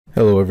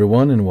Hello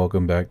everyone and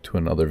welcome back to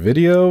another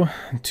video.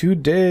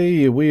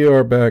 Today we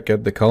are back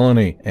at the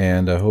colony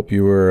and I hope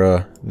you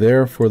were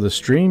there for the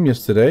stream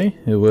yesterday.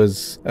 It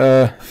was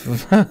yeah,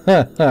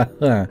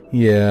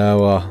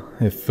 well,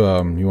 if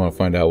you want to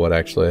find out what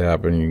actually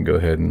happened, you can go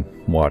ahead and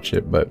watch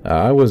it, but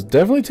I was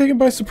definitely taken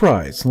by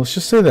surprise. Let's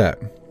just say that.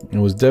 It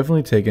was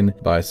definitely taken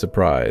by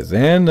surprise.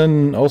 And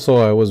then also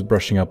I was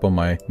brushing up on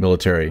my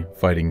military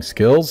fighting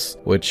skills,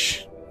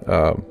 which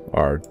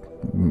are,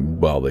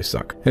 well, they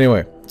suck.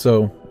 Anyway,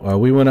 so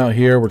we went out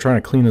here. We're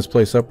trying to clean this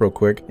place up real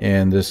quick,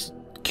 and this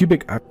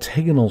cubic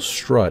octagonal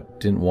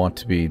strut didn't want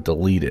to be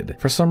deleted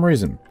for some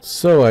reason.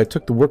 So I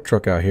took the work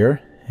truck out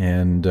here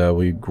and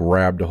we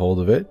grabbed a hold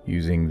of it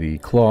using the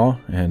claw,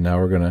 and now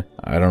we're gonna,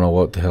 I don't know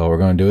what the hell we're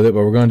gonna do with it,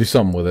 but we're gonna do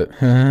something with it.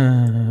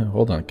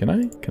 Hold on, can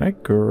I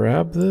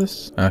grab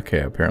this? Okay,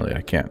 apparently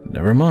I can't.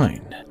 Never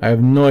mind. I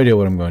have no idea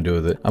what I'm going to do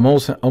with it. I'm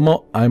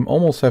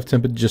almost half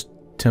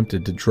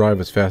tempted to drive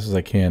as fast as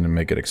I can and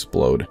make it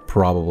explode.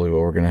 Probably what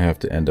we're gonna have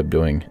to end up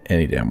doing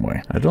any damn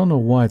way. I don't know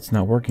why it's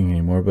not working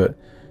anymore, but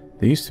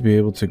they used to be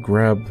able to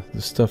grab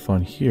the stuff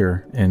on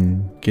here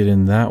and get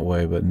in that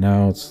way, but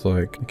now it's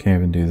like I can't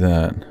even do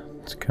that.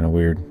 It's kind of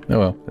weird. Oh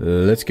well,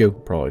 let's go.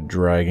 Probably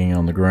dragging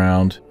on the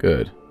ground.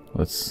 Good.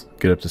 Let's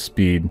get up to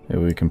speed.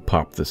 Maybe we can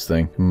pop this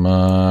thing. Come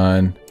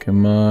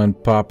on,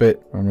 pop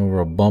it. Run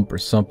over a bump or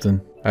something.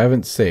 I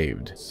haven't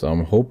saved, so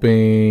I'm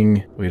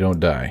hoping we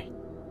don't die.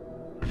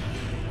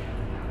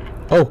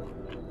 Oh,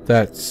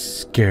 that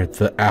scared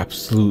the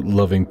absolute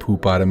loving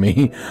poop out of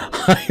me.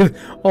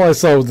 All I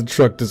saw was the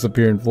truck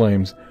disappear in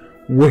flames.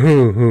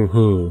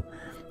 Woohoo!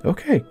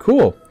 Okay,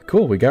 cool.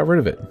 Cool, we got rid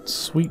of it.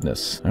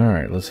 Sweetness.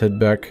 Alright, let's head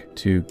back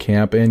to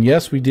camp. And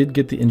yes, we did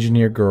get the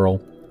engineer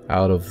girl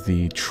out of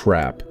the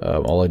trap.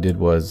 All I did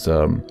was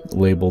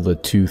label the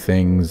two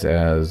things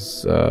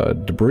as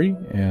debris.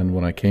 And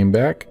when I came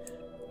back,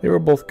 they were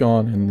both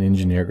gone and the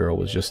engineer girl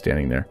was just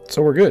standing there.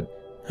 So we're good.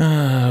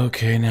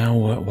 Okay, now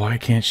what? Why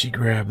can't she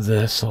grab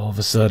this all of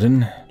a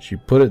sudden? She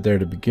put it there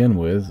to begin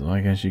with.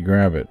 Why can't she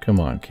grab it?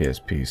 Come on,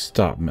 KSP,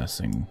 stop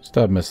messing.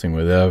 Stop messing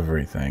with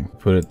everything.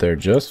 Put it there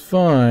just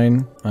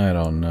fine. I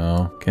don't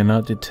know.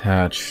 Cannot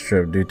detach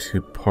due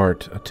to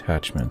part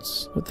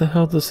attachments. What the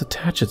hell does this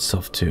attach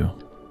itself to?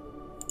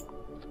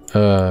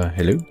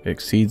 Hello?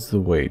 Exceeds the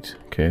weight.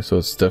 Okay, so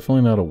it's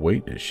definitely not a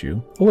weight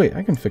issue. Oh wait,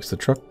 I can fix the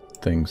truck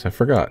things. I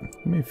forgot.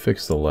 Let me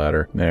fix the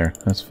ladder. There,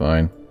 that's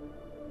fine.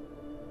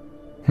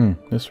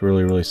 This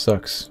really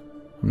sucks.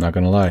 I'm not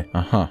gonna lie.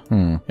 Yeah,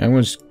 I'm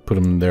gonna just put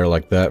them there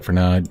like that for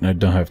now. I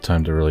don't have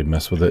time to really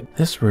mess with it.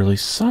 This really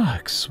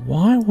sucks.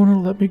 Why won't it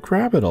let me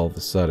grab it all of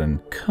a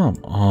sudden? Come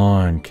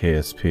on,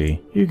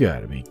 KSP. You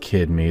gotta be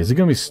kidding me. Is it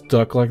gonna be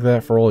stuck like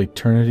that for all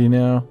eternity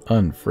now?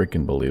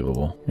 Unfreaking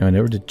believable. You know, I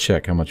never did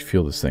check how much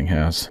fuel this thing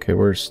has. Okay,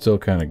 we're still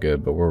kind of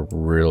good, but we're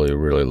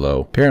really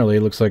low. Apparently,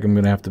 it looks like I'm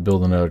gonna have to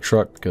build another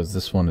truck because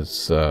this one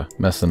is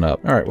messing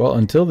up. All right, well,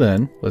 until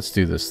then, let's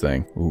do this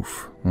thing.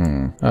 Oof.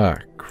 Ah,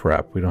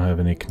 crap. We don't have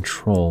any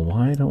control.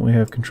 Why don't we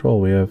have control?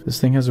 We have,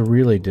 this thing has a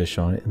relay dish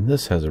on it, and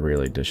this has a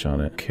relay dish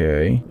on it.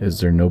 Okay. Is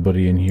there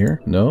nobody in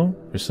here? No?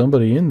 There's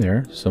somebody in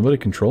there. Somebody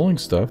controlling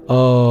stuff.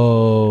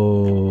 Oh.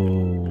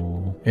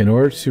 In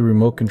order to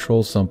remote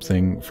control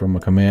something from a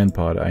command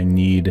pod, I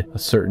need a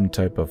certain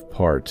type of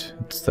part.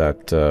 It's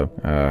that,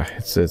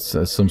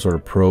 it's some sort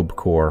of probe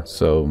core.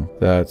 So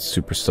that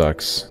super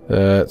sucks.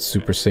 That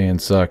Super Saiyan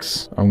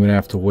sucks. I'm gonna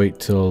have to wait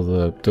till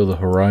the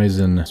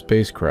Horizon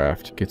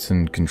spacecraft gets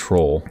in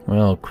control.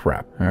 Well,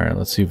 crap. All right,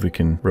 let's see if we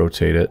can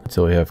rotate it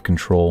until we have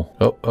control.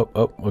 Oh,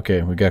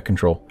 okay, we got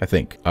control. I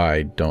think.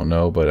 I don't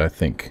know, but I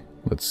think.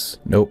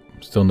 Nope,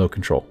 still no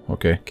control.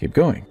 Okay, keep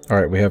going. All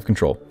right, we have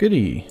control.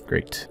 Goody.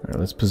 Great. All right,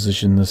 let's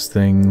position this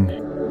thing.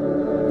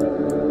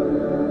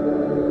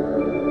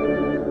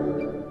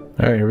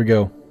 All right, here we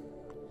go.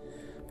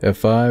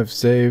 F5,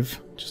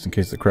 save, just in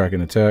case the Kraken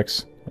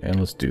attacks. And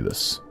let's do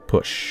this.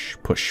 Push,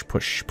 push,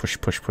 push,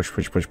 push, push, push,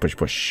 push, push, push,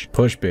 push.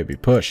 Push, baby,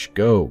 push.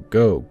 Go,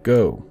 go,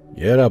 go.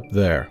 Get up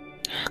there.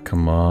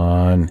 Come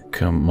on.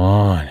 Come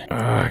on.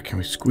 Can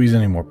we squeeze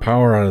any more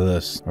power out of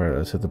this? All right,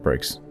 let's hit the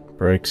brakes.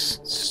 Brakes.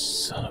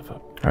 Son of a...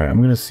 Alright,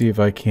 I'm gonna see if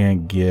I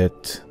can't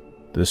get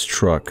this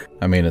truck.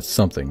 I mean, it's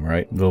something,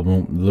 right? A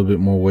little bit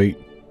more weight.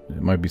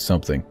 It might be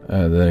something.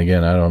 Then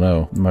again, I don't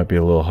know. It might be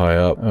a little high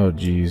up. Oh,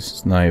 geez.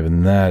 It's not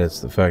even that. It's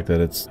the fact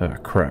that it's...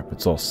 crap.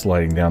 It's all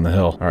sliding down the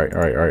hill.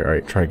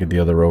 Alright. Try to get the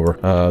other over.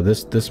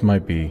 This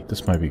might be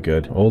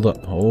good. Hold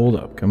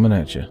up. Coming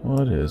at you.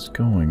 What is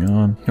going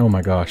on? Oh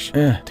my gosh.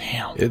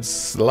 Damn. It's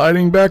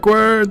sliding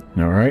backward.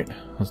 Alright.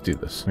 Let's do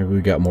this. Maybe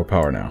we got more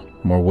power now.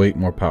 More weight,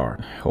 more power.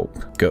 I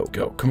hope. Go.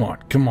 Come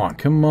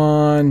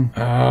on.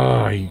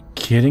 Are you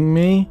kidding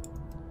me?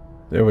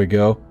 There we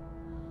go.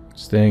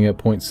 Staying at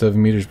 0.7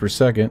 meters per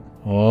second.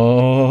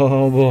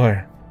 Oh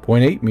boy.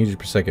 0.8 meters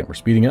per second. We're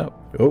speeding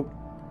up. Oh,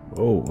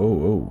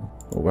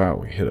 wow.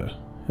 We hit a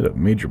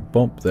major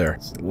bump there.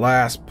 It's the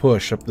last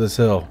push up this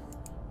hill.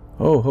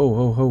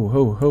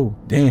 Oh.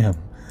 Damn.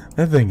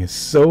 That thing is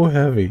so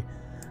heavy.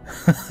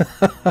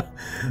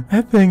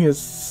 That thing is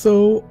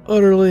so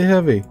utterly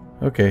heavy.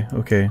 okay,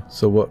 okay.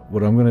 So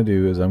what I'm gonna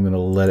do is I'm gonna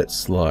let it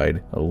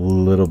slide a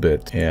little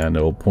bit, and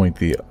it'll point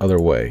the other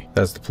way.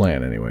 That's the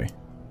plan, anyway.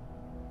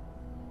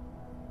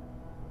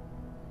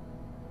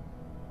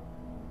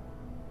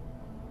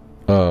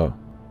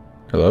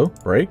 Hello?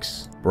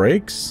 Brakes?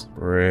 Brakes?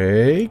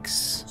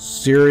 Brakes?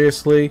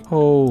 Seriously?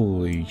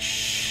 Holy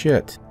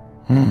shit.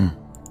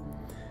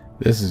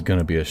 This is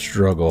gonna be a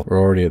struggle. We're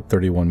already at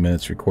 31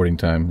 minutes recording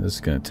time. This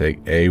is gonna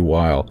take a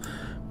while.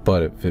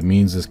 But if it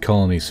means this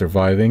colony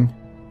surviving,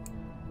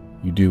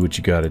 you do what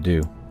you gotta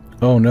do.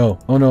 Oh no.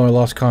 Oh no, I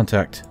lost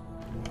contact.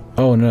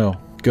 Oh no.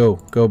 Go.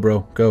 Go,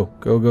 bro. Go.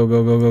 Go, go,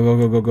 go, go, go, go,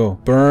 go, go, go.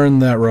 Burn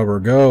that rubber.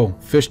 Go.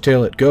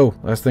 Fishtail it. Go.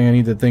 Last thing I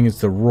need, that thing is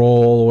to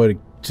roll all the way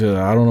to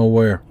I don't know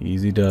where.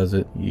 Easy does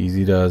it.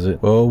 Easy does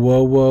it. Whoa,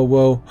 whoa, whoa,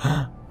 whoa.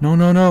 No,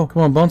 no, no.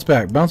 Come on, bounce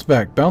back. Bounce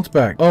back. Bounce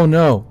back. Oh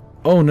no.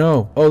 Oh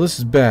no. Oh, this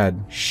is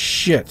bad.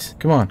 Shit.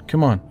 Come on.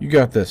 Come on. You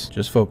got this.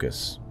 Just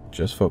focus.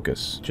 Just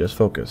focus. Just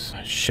focus.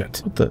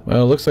 Shit. What the?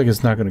 Well, it looks like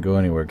it's not going to go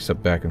anywhere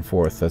except back and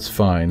forth. That's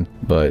fine.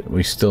 But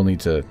we still need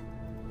to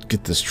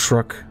get this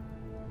truck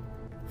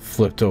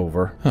flipped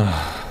over.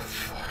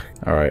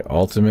 Alright,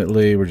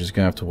 ultimately, we're just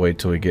going to have to wait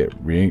till we get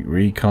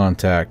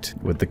re-contact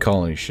with the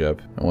colony ship.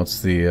 And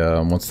once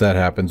that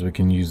happens, we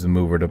can use the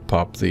mover to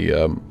pop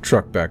the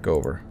truck back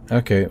over.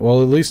 Okay,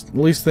 well, at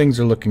least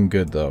things are looking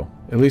good, though.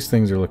 At least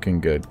things are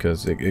looking good,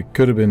 because it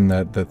could have been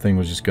that that thing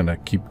was just going to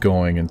keep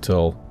going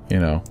until,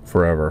 you know,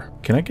 forever.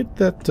 Can I get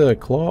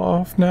that claw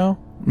off now?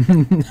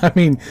 I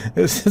mean,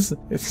 it's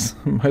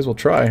might as well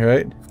try,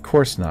 right? Of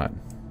course not.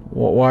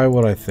 Well, why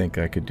would I think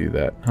I could do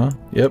that, huh?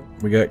 Yep,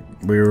 we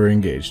were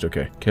engaged.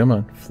 Okay, come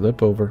on,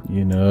 flip over.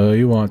 You know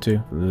you want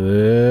to.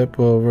 Flip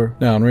over.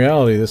 Now, in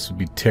reality, this would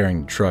be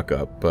tearing the truck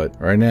up, but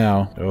right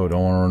now, oh,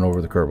 don't want to run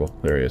over the Kerbal.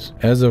 There he is.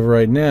 As of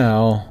right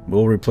now,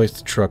 we'll replace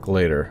the truck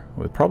later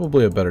with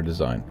probably a better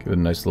design. Give it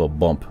a nice little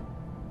bump.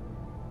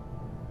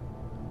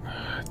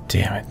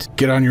 Damn it.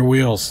 Get on your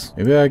wheels.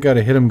 Maybe I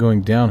gotta hit him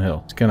going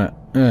downhill. It's kinda,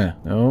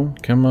 no,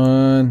 come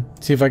on.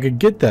 See, if I could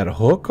get that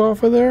hook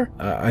off of there,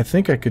 I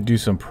think I could do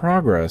some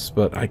progress,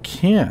 but I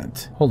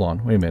can't. Hold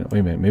on, wait a minute, wait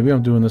a minute. Maybe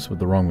I'm doing this with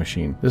the wrong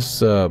machine. This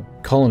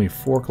colony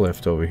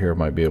forklift over here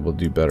might be able to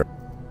do better.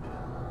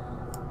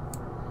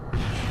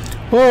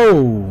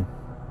 Whoa!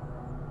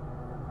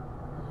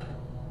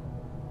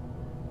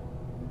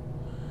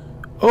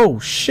 Oh,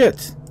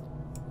 shit!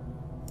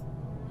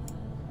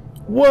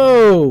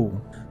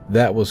 Whoa!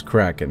 That was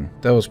cracking.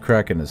 That was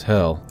cracking as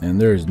hell. And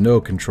there is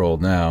no control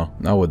now.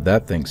 Not with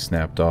that thing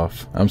snapped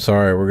off. I'm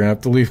sorry, we're gonna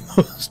have to leave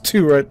those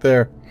two right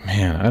there.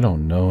 Man, I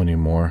don't know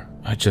anymore.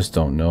 I just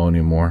don't know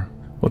anymore.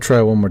 We'll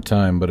try one more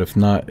time, but if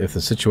not, if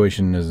the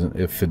situation isn't,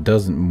 if it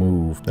doesn't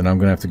move, then I'm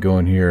gonna have to go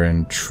in here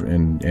and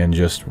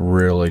just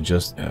really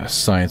just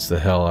science the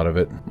hell out of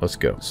it. Let's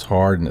go. As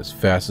hard and as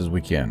fast as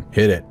we can.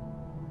 Hit it.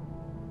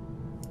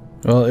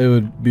 Well, it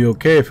would be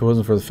okay if it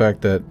wasn't for the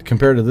fact that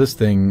compared to this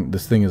thing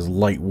is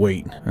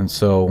lightweight, and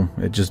so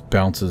it just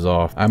bounces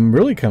off. I'm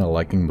really kind of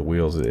liking the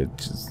wheels.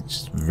 It's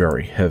just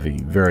very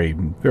heavy, very,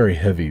 very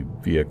heavy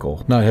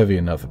vehicle. Not heavy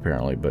enough,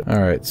 apparently, but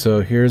alright,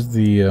 so here's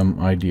the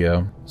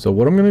idea. So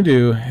what I'm going to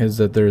do is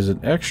that there's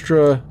an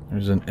extra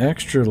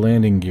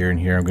landing gear in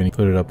here. I'm going to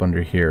put it up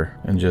under here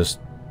and just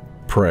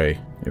pray.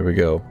 Here we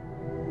go.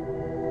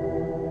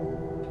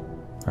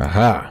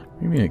 Aha! What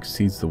do you mean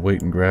exceeds the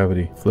weight and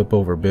gravity? Flip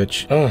over,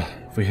 bitch. Ugh,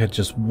 if we had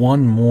just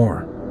one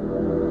more.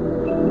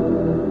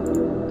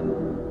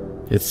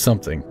 It's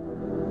something.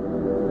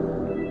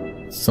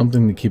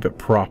 Something to keep it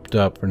propped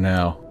up for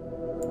now.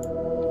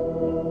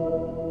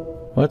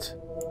 What?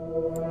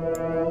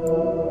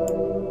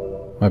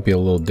 Might be a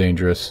little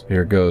dangerous.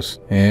 Here it goes.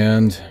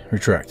 And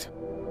retract.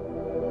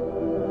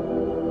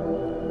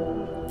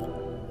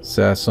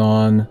 SAS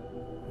on.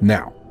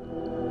 Now.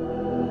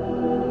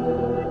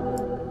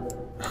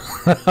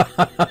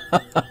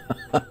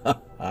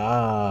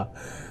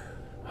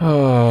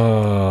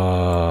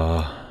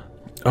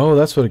 Oh,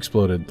 that's what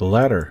exploded. The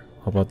ladder.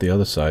 How about the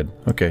other side?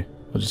 Okay,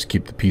 I'll just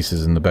keep the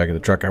pieces in the back of the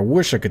truck. I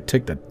wish I could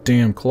take that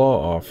damn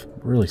claw off.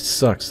 It really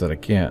sucks that I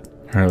can't.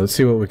 Alright, let's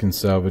see what we can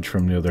salvage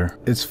from the other.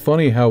 It's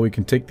funny how we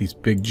can take these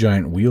big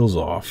giant wheels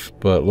off,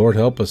 but Lord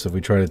help us if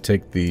we try to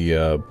take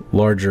the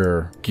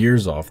larger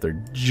gears off.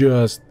 They're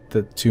just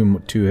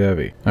too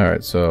heavy.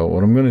 Alright, so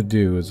what I'm going to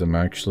do is I'm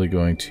actually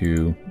going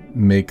to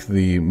make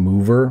the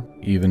mover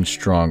even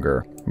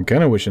stronger. I'm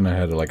kind of wishing I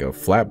had like a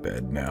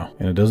flatbed now,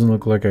 and it doesn't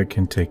look like I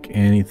can take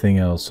anything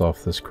else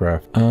off this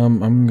craft.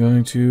 I'm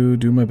going to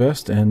do my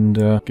best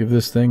and give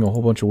this thing a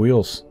whole bunch of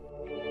wheels.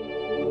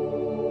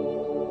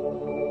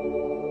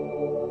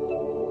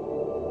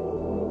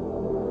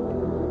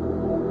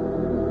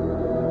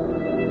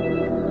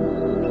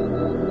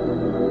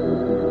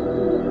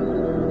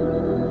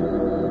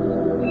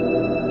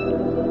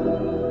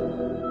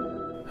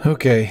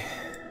 Okay,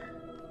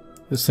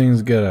 this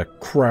thing's got a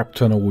crap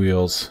ton of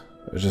wheels.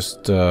 I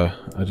just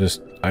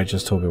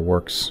hope it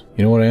works.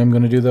 You know what I am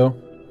gonna do though?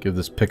 Give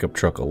this pickup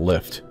truck a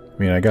lift. I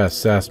mean, I got a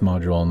SAS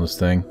module on this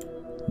thing.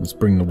 Let's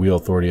bring the wheel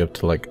authority up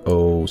to like,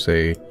 oh,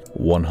 say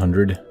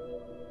 100.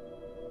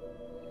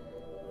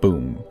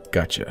 Boom.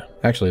 Gotcha.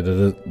 Actually,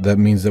 that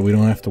means that we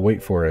don't have to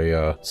wait for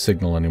a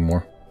signal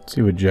anymore. Let's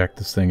see if we jack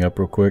this thing up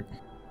real quick.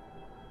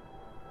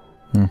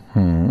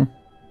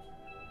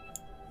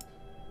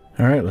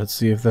 Alright, let's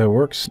see if that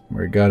works.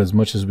 We got as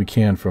much as we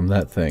can from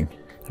that thing.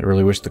 I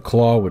really wish the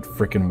claw would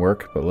frickin'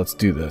 work, but let's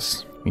do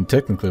this. I mean,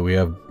 technically we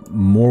have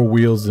more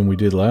wheels than we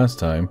did last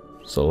time,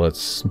 so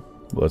let's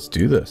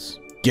do this.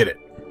 Get it!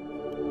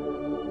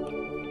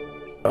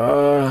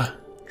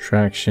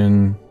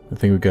 Traction. I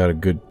think we got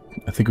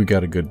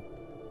a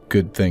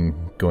good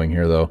thing going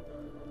here, though.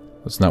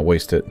 Let's not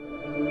waste it.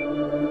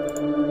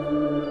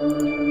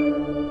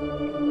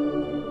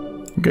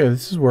 Okay,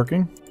 this is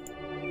working.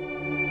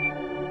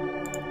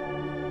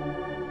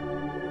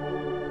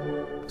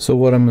 So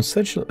what I'm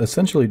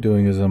essentially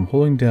doing is I'm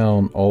holding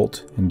down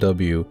Alt and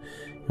W,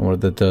 and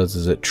what that does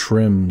is it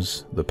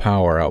trims the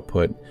power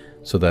output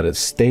so that it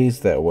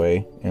stays that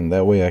way, and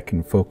that way I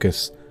can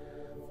focus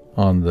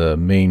on the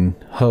main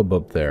hub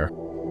up there.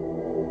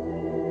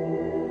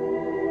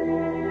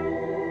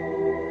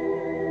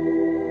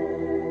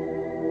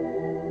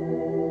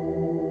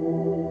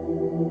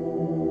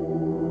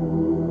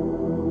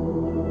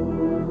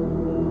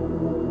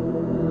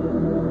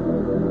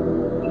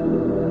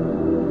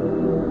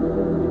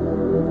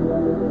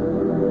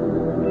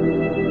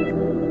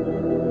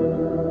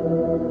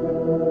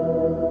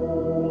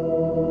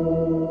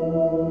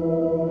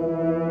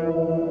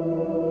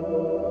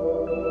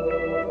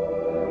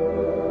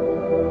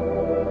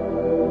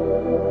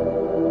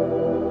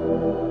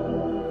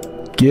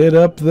 Get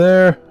up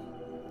there!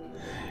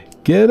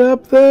 Get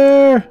up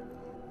there!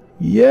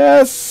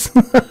 Yes!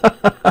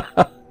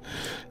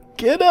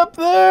 Get up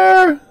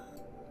there!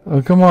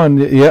 Oh, come on.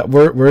 Yeah,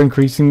 we're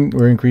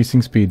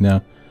increasing speed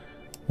now.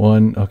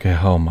 One. Okay,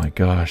 oh my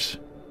gosh.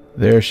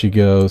 There she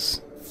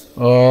goes.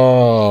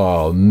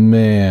 Oh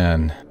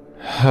man.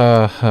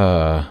 Ha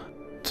ha.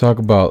 Talk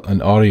about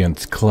an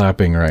audience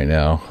clapping right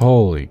now.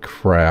 Holy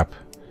crap.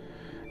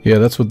 Yeah,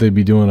 that's what they'd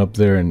be doing up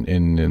there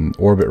in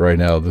orbit right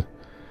now.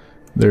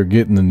 They're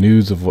getting the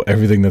news of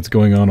everything that's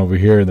going on over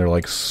here, and they're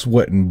like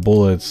sweating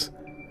bullets.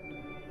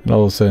 And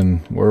all of a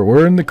sudden,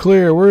 we're in the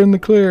clear, we're in the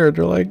clear.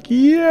 They're like,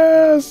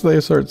 yes! They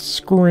start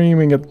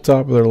screaming at the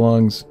top of their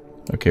lungs.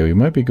 Okay, we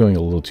might be going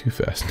a little too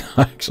fast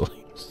now,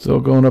 actually. Still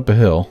going up a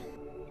hill.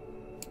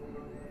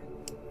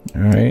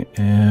 Alright,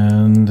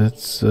 and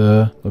it's,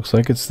 looks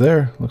like it's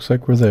there. Looks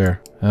like we're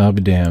there. I'll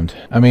be damned.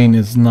 I mean,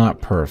 it's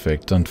not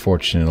perfect,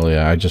 unfortunately.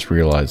 I just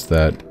realized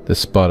that this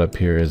spot up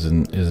here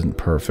isn't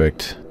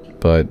perfect.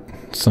 But,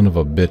 son of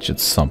a bitch,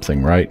 it's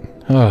something, right?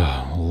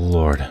 Oh,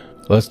 Lord.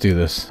 Let's do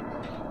this.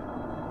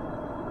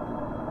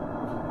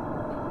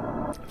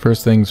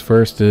 First things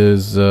first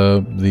is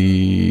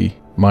the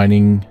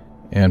mining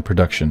and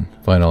production.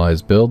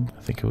 Finalized build.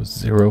 I think it was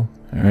 0.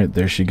 Alright,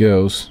 there she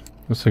goes.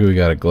 Looks like we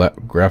got a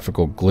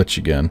graphical glitch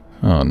again.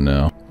 Oh,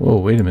 no. Whoa,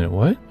 wait a minute,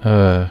 what?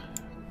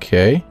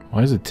 Okay.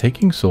 Why is it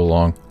taking so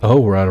long? Oh,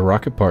 we're out of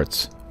rocket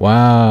parts.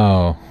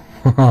 Wow.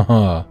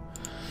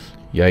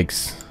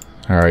 Yikes.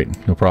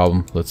 Alright, no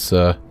problem. Let's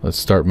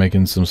start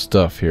making some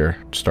stuff here.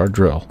 Start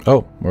drill.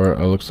 Oh,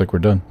 it looks like we're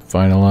done.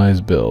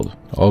 Finalize build.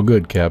 All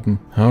good, Captain.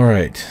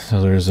 Alright,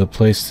 so there's a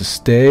place to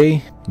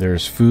stay.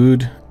 There's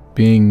food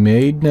being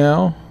made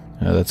now.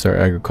 That's our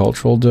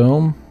agricultural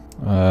dome.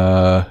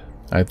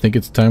 I think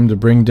it's time to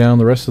bring down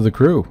the rest of the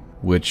crew,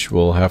 which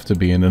will have to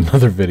be in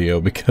another video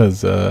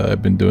because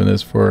I've been doing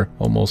this for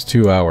almost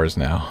 2 hours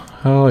now.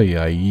 Oh,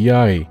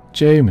 yay.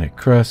 Jiminy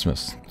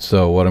Christmas.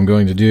 So what I'm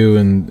going to do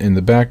in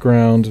the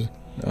background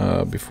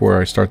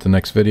before I start the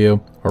next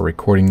video, or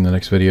recording the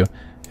next video,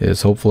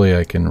 is hopefully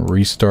I can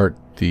restart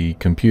the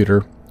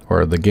computer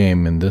or the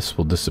game and this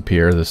will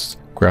disappear. This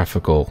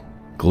graphical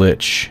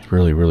glitch,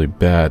 really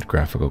bad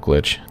graphical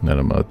glitch that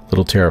I'm a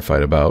little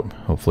terrified about.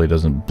 Hopefully it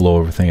doesn't blow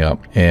everything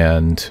up.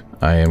 And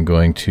I am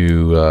going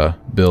to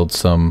build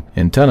some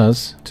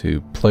antennas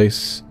to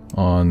place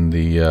on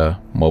the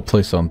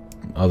place on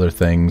other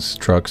things,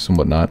 trucks and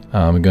whatnot.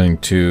 I'm going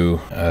to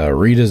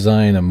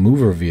redesign a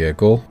mover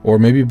vehicle, or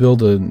maybe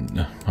build I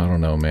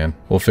don't know, man.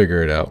 We'll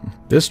figure it out.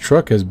 This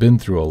truck has been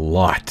through a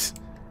lot,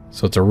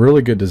 so it's a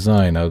really good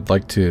design. I would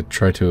like to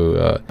try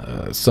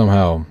to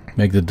somehow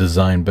make the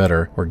design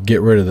better, or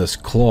get rid of this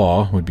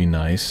claw would be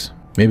nice.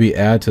 Maybe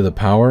add to the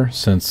power,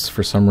 since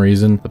for some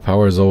reason the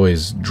power is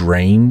always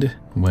drained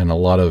when a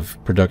lot of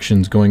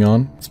production's going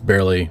on. It's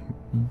barely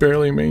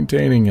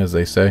maintaining, as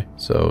they say.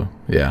 So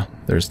yeah,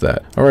 there's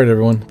that. Alright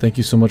everyone, thank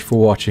you so much for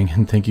watching,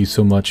 and thank you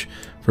so much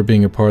for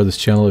being a part of this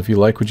channel. If you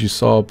like what you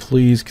saw,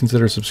 please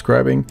consider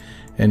subscribing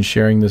and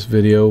sharing this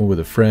video with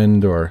a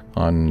friend, or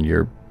on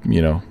your,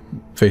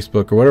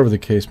 Facebook, or whatever the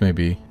case may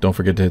be. Don't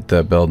forget to hit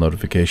that bell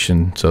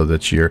notification so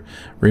that you're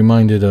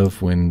reminded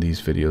of when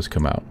these videos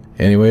come out.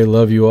 Anyway,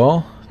 love you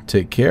all,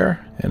 take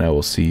care, and I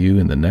will see you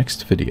in the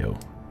next video.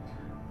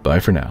 Bye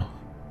for now.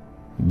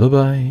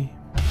 Bye-bye.